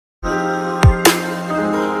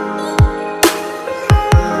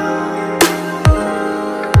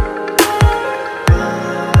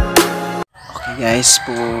Guys,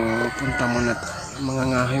 punta muna,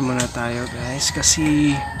 mangangahoy muna tayo guys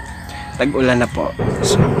kasi tag-ulan na po.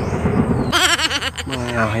 So,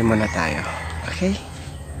 mangangahoy muna tayo. Okay?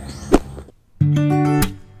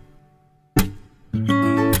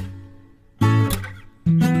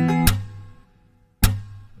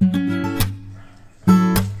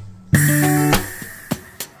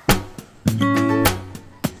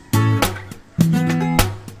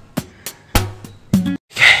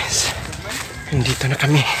 Nandito na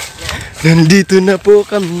kami. Nandito na po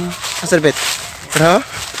kami. Asarbet. Bro?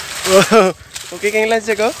 Wow. Okay kang lunch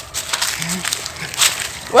ako?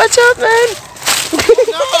 What's up, man?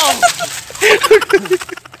 No!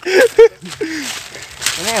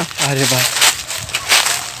 Ano yun? Ah, diba?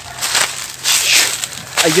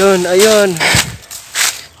 Ayun, ayun.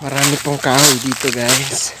 Marami pong kahoy dito,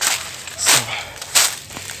 guys. So,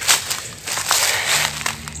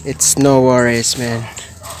 it's no worries, man.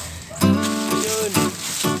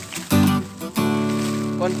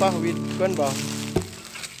 Kuan ba? With kuan ba?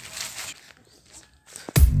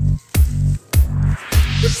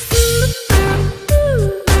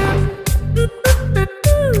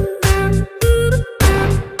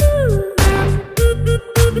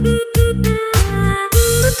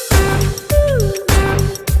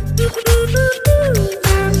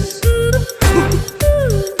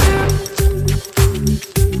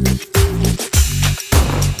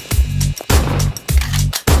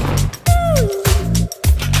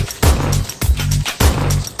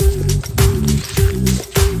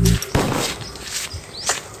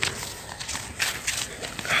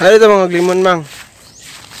 Ano ito mga limon, mang?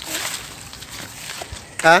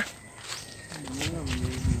 Ha?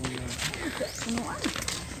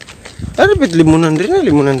 Ano ba limunan rin na?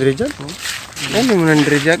 Limunan rin dyan? Ay, limunan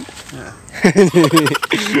rin dyan?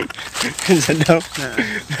 Sa daw?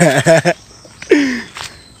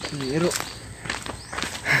 Liro.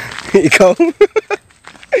 Ikaw?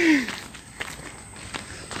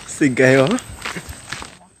 Sigay, oh.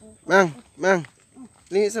 Mang.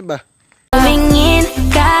 Lingit sa ba? Tumingin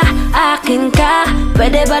ka, akin ka,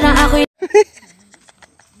 pwede ba na ako'y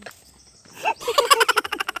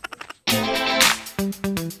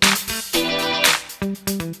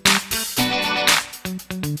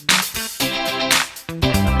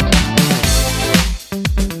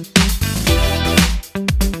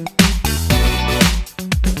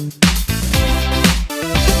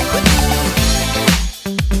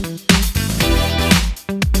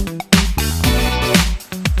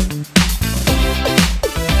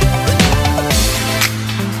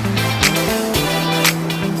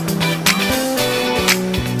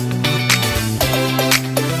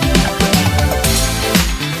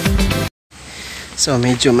So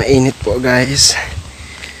medyo mainit po guys.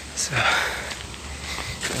 So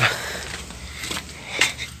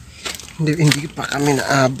hindi pa kami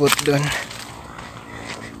naabot doon.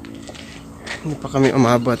 Hindi pa kami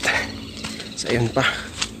umabot. So ayun pa.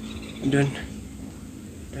 Doon.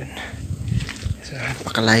 So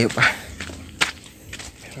pakalayo pa.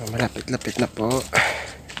 So, malapit-lapit na po.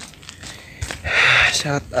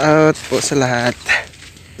 Shout out po sa lahat.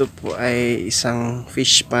 Ito po ay isang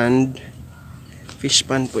fish pond. Fish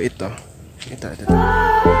pan po ito. Ito.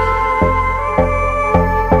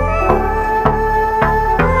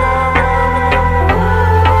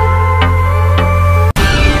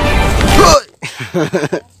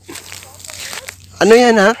 Ano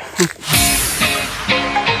yan, ha?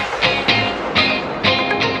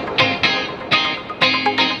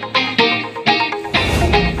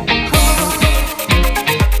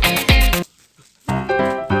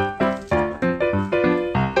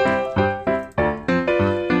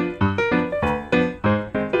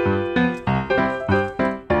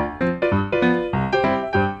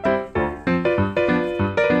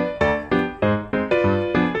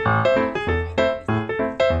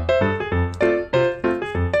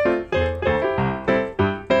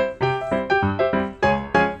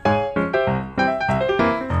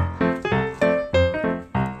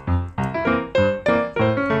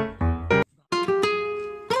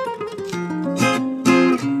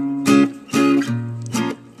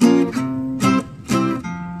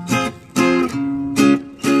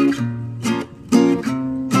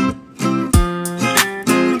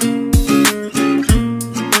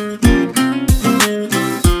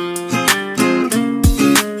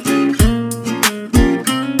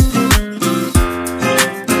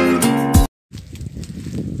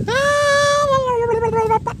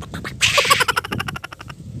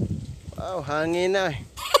 Wow, hangin na.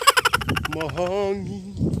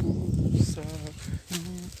 Mahangin po sa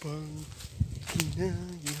lupang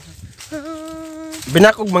kinaya.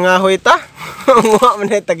 Binakog mga hoy ta. Mga man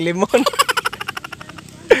na taglimon.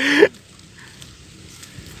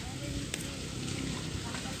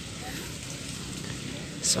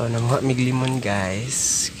 So, namuha mig limon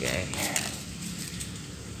guys. Okay.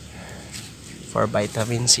 For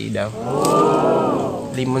vitamin C daw.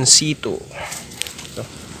 Limonsito. Ito.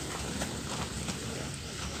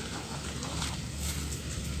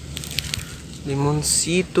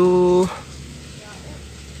 Limonsito.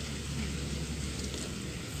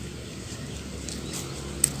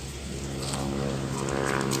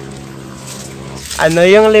 Ano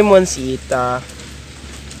yung limonsito?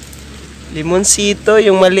 Limonsito,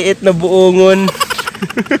 yung maliit na buongon.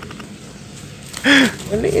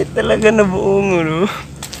 Maliit talaga na buongon, no?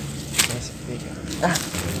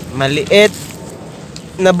 Maliit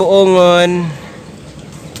na buongon.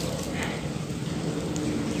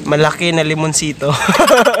 Malaki na limonsito.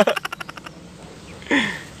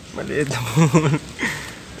 Maliit na buongon.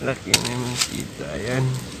 Malaki na limonsito. Ayan.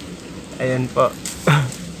 Ayan po.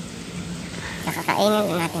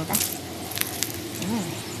 Nakakainin natin to.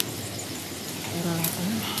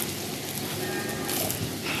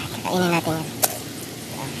 Kakainin natin yan.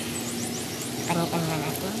 Panitan na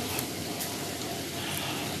natin.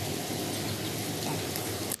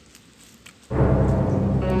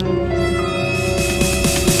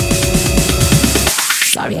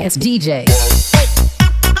 Sorry, it's DJ.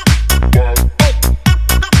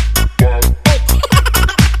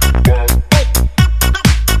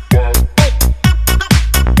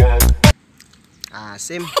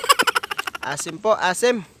 Asim. Asim po,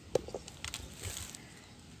 asim.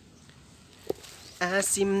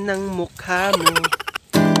 Asim ng mukha mo.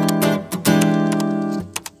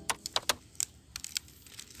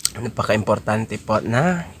 Napaka-importante po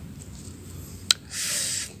na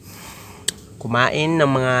kumain ng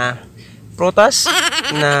mga prutas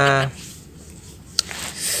na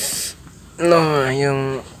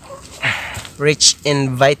yung rich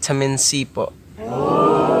in vitamin C po.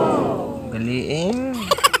 Galiin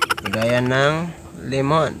gaya ng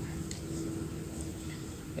lemon.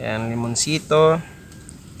 Ayan, limonsito,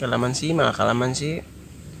 kalamansi, mga kalamansi,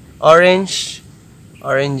 oranges,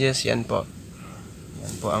 yan po.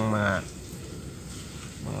 Yan po ang mga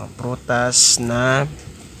prutas na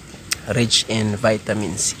rich in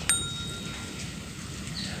vitamin C.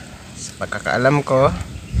 Sa pagkakaalam ko,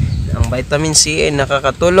 ang vitamin C ay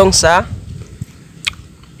nakakatulong sa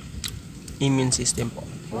immune system po.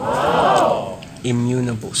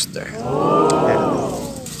 Immune booster. Yan.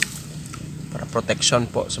 Para protection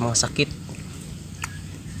po sa mga sakit,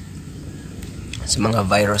 sa mga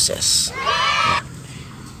viruses. Yan.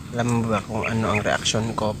 Alam mo ba kung ano ang reaction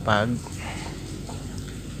ko pag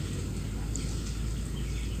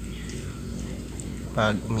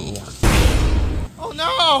umiiyak? Oh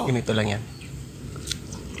no! Ganito lang yan.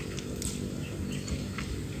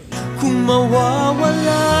 Kung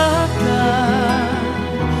mawawala ka,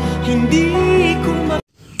 hindi ko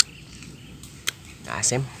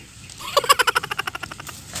Asim.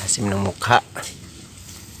 Asim ng mukha.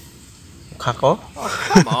 Mukha ko?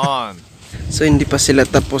 Come on! So hindi pa sila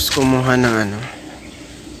tapos kumuha ng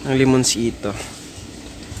ng limonsito.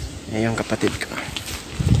 Ayan yung kapatid ko.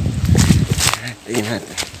 Tingnan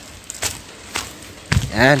natin.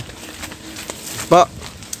 Yan. Po.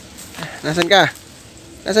 Nasaan ka?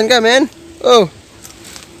 Nasaan ka, men? Oh.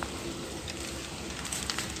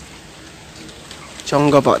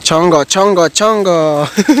 Chongo po. Chongo.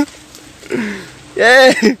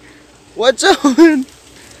 Yay! What's on?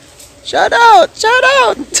 Shout out!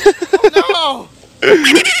 No!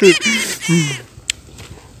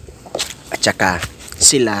 At saka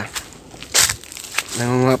sila,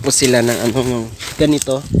 nangunguha po sila ng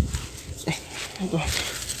ganito.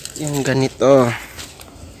 Yung ganito.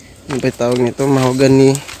 Ano ba tawag nito?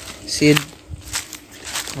 Mahogany seed.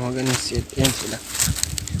 Yan sila.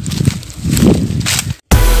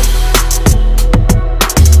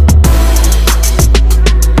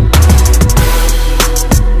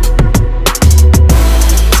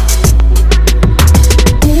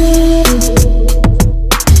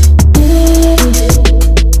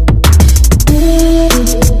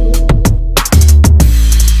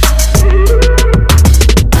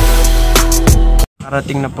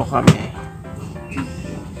 Parating na po kami.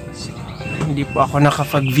 Hindi po ako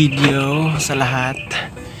nakapag-video sa lahat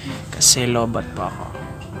kasi lobat po ako.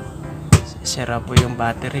 Sira po yung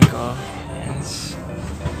battery ko. Yes.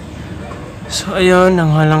 So ayun,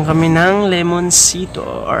 nanghalang kami ng lemonsito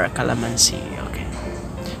or calamansi. Okay.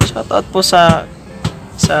 Shoutout po sa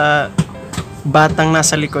batang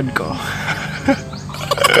nasa likod ko.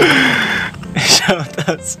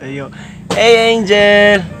 Shoutout sa iyo. Hey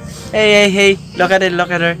Angel! Hey! Look at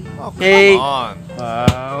her. Oh, hey! come on!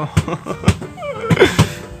 Wow!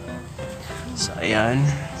 So, ayan.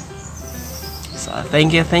 So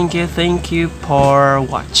thank you for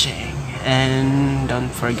watching, and don't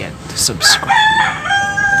forget to subscribe.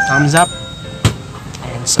 Thumbs up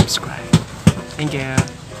and subscribe. Thank you.